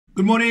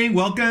Good morning,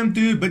 welcome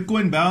to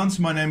Bitcoin Bounce.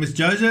 My name is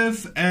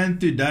Joseph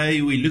and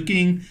today we're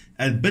looking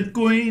at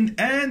Bitcoin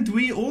and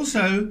we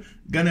also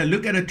gonna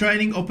look at a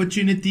trading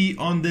opportunity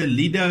on the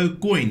LDO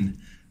coin.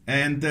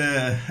 And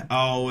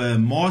our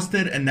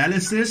master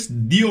analysis,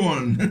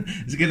 Dion,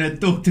 is gonna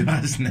talk to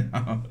us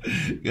now.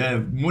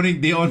 Morning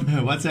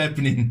Dion, what's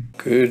happening?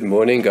 Good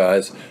morning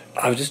guys.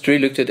 I've just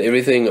re-looked at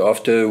everything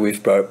after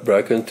we've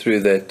broken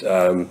through that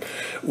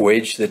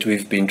wedge that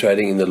we've been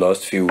trading in the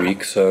last few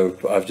weeks. So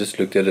I've just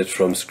looked at it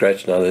from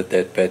scratch now that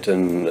that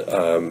pattern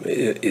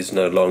is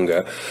no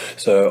longer.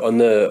 So on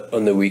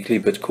the weekly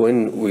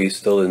Bitcoin, we're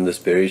still in this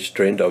bearish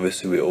trend.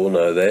 Obviously, we all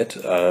know that,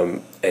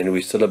 and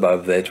we're still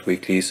above that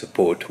weekly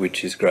support,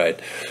 which is great.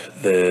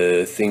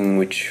 The thing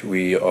which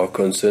we are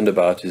concerned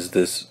about is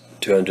this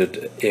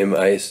 200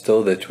 MA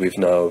still that we've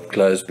now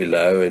closed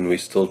below, and we're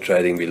still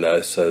trading below.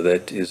 So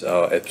that is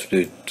our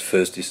absolute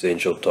first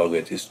essential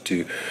target, is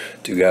to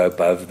go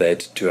above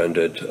that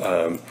 200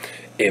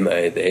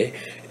 MA there.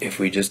 If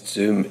we just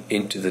zoom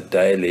into the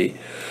daily,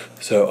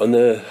 so on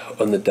the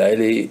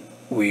daily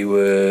we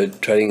were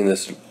trading in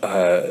this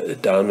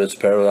downwards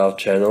parallel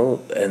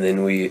channel, and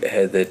then we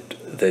had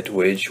that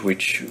wedge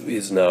which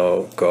is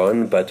now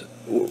gone. But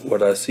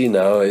what I see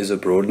now is a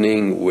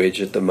broadening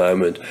wedge at the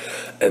moment,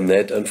 and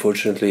that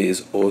unfortunately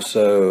is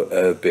also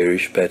a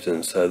bearish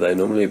pattern. So they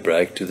normally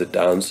break to the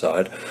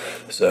downside,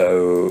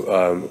 so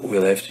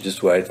we'll have to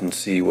just wait and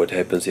see what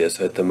happens here.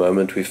 So at the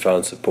moment we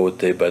found support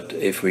there, but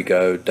if we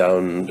go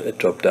down,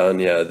 drop down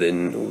here,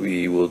 then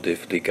we will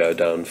definitely go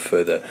down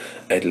further,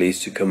 at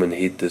least to come and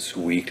hit this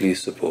weekly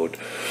support.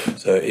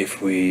 So if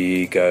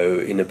we go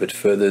in a bit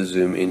further,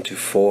 zoom into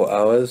 4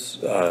 hours,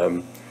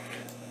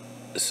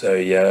 so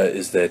yeah,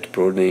 is that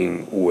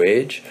broadening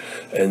wedge,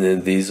 and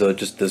then these are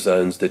just the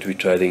zones that we're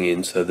trading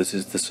in. So this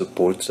is the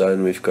support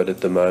zone we've got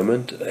at the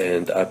moment,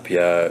 and up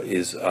here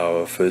is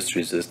our first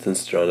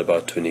resistance around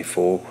about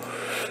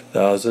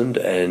 24,000,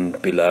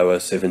 and below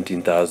us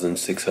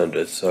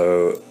 17,600.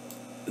 so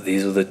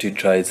these are the two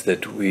trades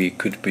that we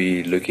could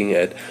be looking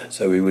at.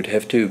 So we would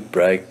have to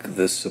break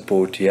this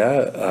support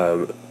here,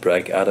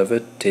 break out of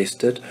it,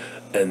 test it,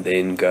 and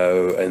then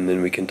go, and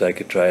then we can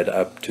take a trade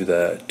up to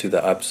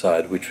the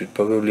upside, which would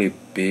probably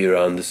be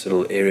around this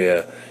little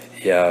area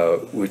here,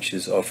 which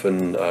is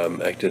often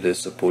acted as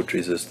support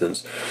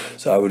resistance.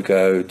 So I would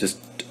go just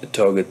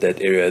target that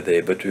area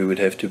there, but we would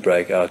have to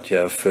break out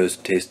here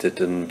first, test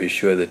it, and be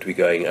sure that we're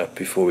going up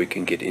before we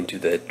can get into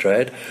that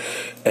trade.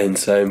 And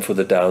same for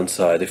the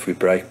downside. If we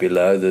break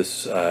below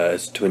this,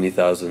 it's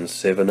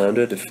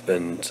 20,700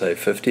 and say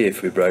 50.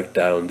 If we broke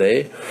down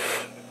there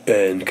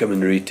and come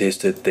and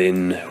retest it,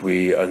 then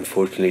we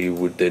unfortunately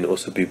would then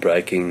also be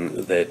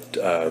breaking that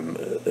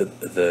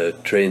the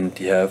trend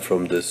here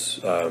from this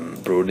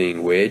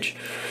broadening wedge,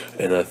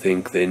 and I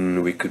think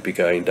then we could be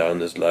going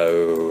down as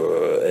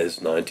low as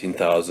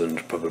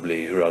 19,000,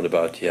 probably around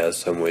about here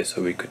somewhere.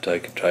 So we could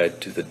take a trade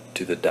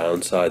to the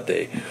downside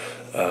there.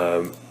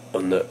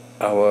 On the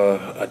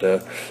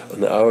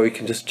hour we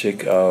can just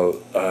check our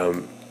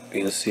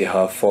you know, see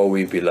how far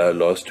we below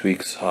last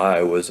week's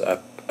high was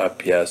up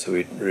here. So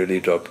we really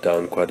dropped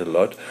down quite a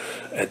lot.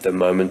 At the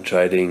moment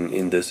trading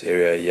in this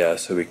area here,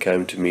 so we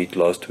came to meet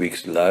last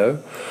week's low,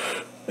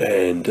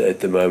 and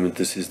at the moment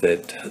this is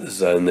that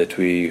zone that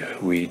we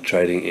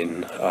trading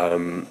in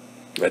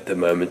at the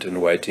moment,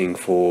 and waiting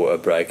for a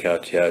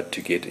breakout here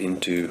to get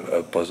into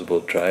a possible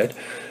trade.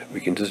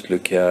 We can just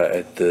look here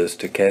at the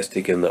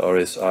stochastic and the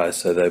RSI.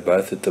 So they're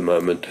both at the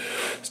moment,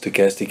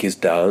 stochastic is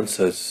down,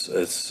 so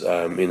it's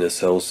in a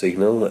sell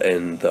signal,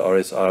 and the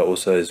RSI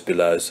also is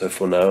below. So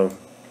for now,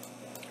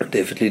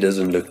 definitely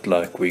doesn't look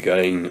like we're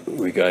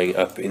going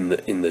up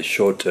in the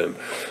short term.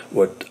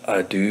 What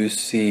I do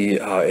see,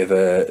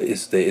 however,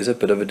 is there is a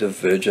bit of a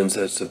divergence.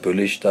 That's a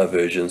bullish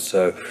divergence.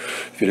 So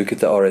if you look at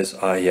the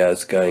RSI here,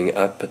 it's going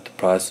up, but the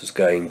price is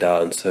going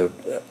down. So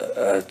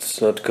it's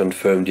not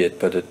confirmed yet,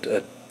 but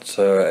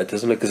so it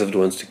doesn't look as if it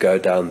wants to go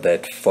down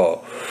that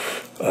far.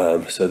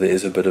 So there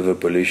is a bit of a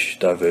bullish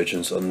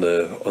divergence on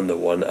the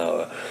 1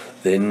 hour.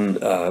 Then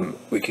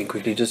we can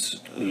quickly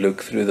just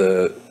look through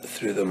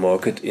the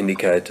market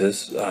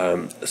indicators.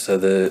 So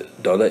the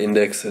dollar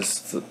index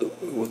is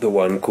the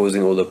one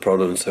causing all the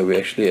problems. So we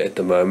actually at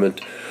the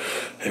moment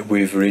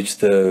we've reached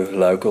the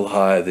local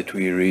high that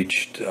we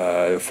reached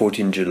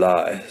 14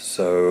 July.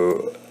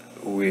 So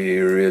we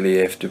really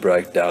have to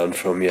break down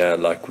from here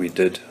like we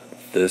did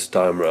this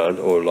time round,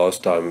 or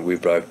last time we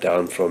broke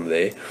down from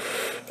there,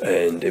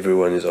 and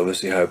everyone is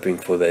obviously hoping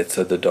for that.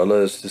 So the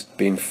dollar has just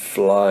been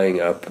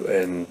flying up,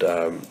 and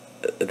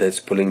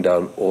that's pulling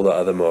down all the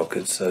other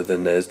markets. So the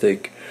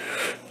Nasdaq,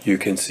 you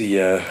can see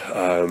here,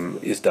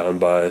 is down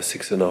by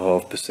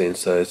 6.5%,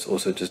 so it's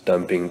also just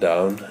dumping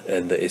down,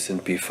 and the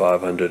S&P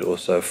 500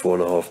 also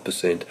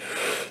 4.5%.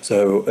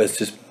 So it's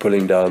just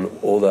pulling down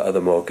all the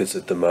other markets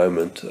at the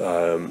moment.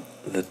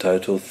 The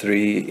total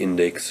 3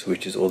 index,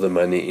 which is all the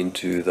money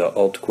into the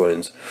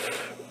altcoins,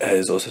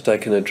 has also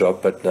taken a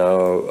drop, but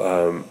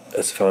now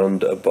has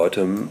found a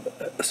bottom,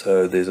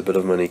 so there's a bit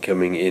of money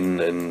coming in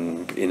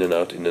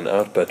and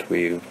out, but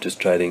we're just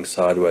trading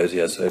sideways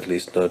here, so at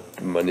least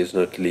money's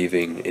not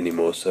leaving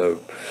anymore. So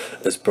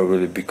it's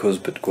probably because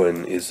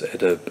Bitcoin is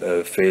at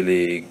a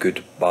fairly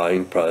good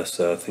buying price,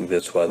 so I think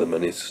that's why the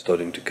money's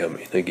starting to come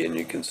in again.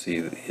 You can see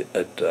it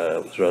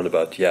was around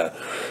about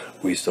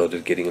we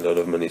started getting a lot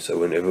of money, so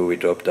whenever we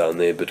drop down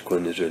there,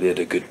 Bitcoin is really at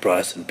a good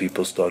price and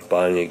people start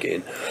buying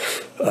again.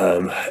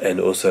 And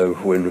also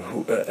when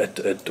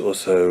it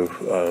also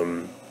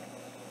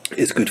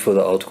is good for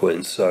the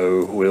altcoins,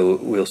 so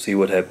we'll see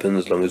what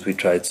happens. As long as we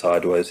trade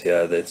sideways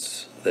here,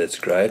 that's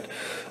great.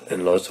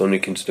 And last one we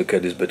can just look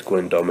at is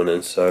Bitcoin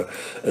dominance. So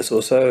it's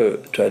also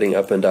trading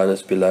up and down.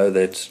 It's below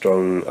that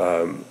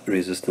strong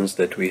resistance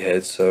that we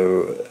had,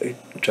 so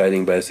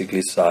trading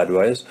basically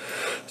sideways.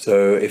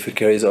 So if it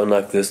carries on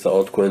like this, the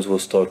altcoins will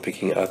start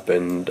picking up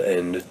and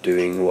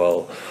doing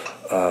well.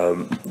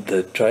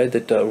 The trade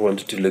that I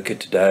wanted to look at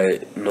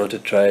today, not a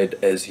trade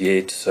as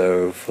yet,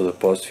 so for the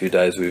past few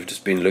days we've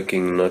just been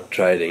looking, not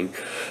trading,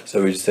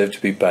 so we just have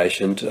to be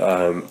patient.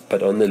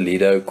 But on the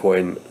LDO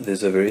coin,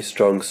 there's a very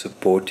strong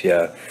support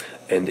here,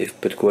 and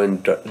if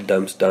Bitcoin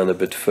dumps down a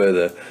bit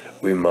further,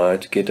 we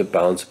might get a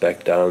bounce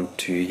back down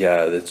to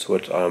that's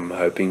what I'm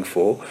hoping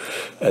for.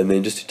 And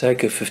then just to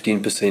take a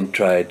 15%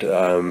 trade,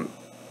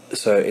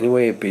 so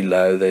anywhere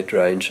below that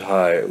range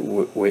high,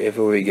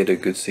 wherever we get a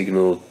good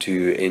signal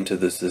to enter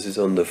this is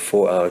on the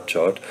 4-hour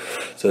chart.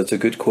 So it's a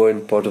good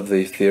coin, part of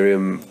the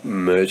Ethereum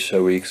merge,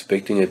 so we're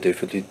expecting it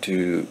definitely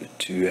to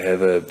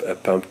have a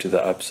pump to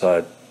the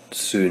upside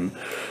soon.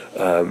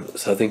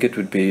 So I think it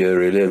would be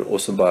really an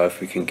awesome buy if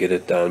we can get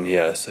it down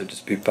here. So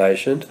just be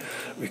patient.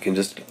 We can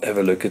just have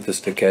a look at the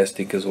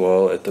stochastic as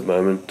well. At the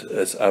moment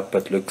it's up,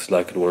 but looks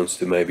like it wants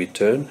to maybe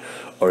turn.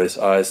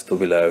 RSI is still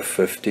below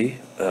 50,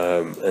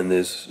 and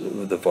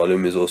the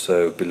volume is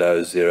also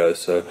below 0,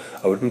 so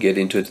I wouldn't get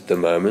into it at the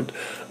moment,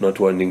 not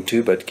wanting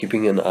to, but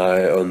keeping an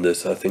eye on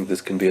this. I think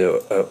this can be an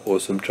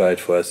awesome trade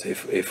for us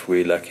if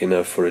we're lucky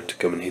enough for it to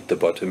come and hit the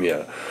bottom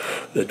here.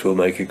 That will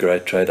make a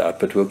great trade up,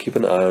 but we'll keep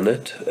an eye on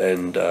it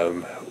and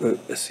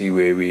see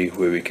where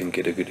we can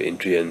get a good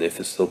entry, and if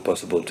it's still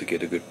possible to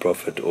get a good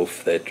profit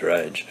off that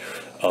range.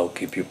 I'll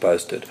keep you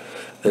posted.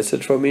 That's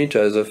it from me,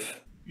 Joseph.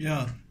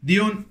 Yeah,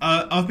 Dion,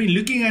 I've been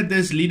looking at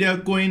this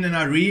LDO coin and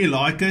I really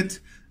like it.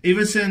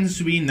 Ever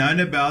since we known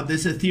about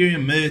this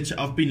Ethereum merge,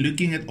 I've been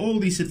looking at all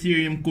these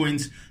Ethereum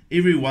coins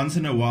every once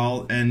in a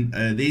while, and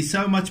there's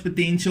so much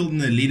potential in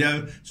the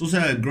LDO. It's also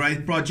a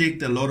great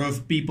project. A lot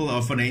of people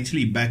are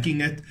financially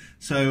backing it.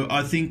 So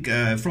I think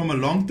from a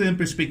long-term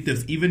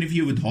perspective, even if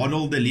you would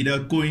hodl the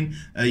LDO coin,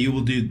 you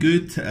will do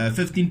good.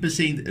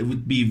 15%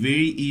 would be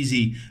very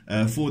easy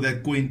for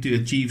that coin to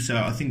achieve. So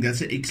I think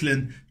that's an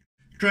excellent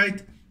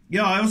trade.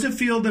 Yeah, I also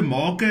feel the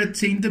market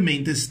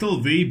sentiment is still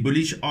very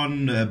bullish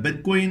on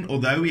Bitcoin,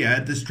 although we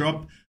had this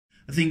drop.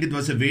 I think it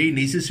was a very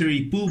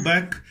necessary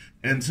pullback,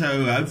 and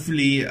so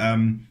hopefully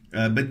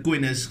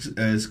Bitcoin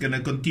is going to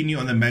continue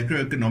on the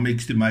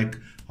macroeconomics to make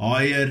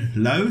higher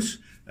lows.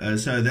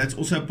 So that's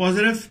also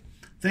positive.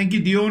 Thank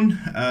you, Dion,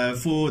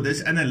 for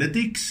this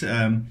analytics.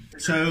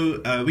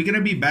 So we're going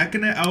to be back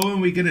in an hour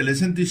and we're going to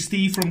listen to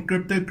Steve from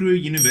Crypto Crew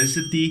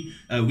University.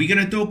 We're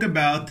going to talk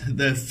about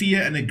the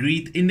Fear and the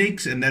Greed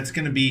Index, and that's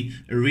going to be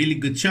a really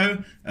good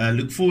show.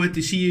 Look forward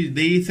to see you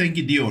there. Thank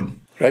you, Dion.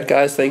 Right,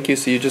 guys. Thank you.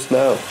 See you just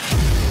now.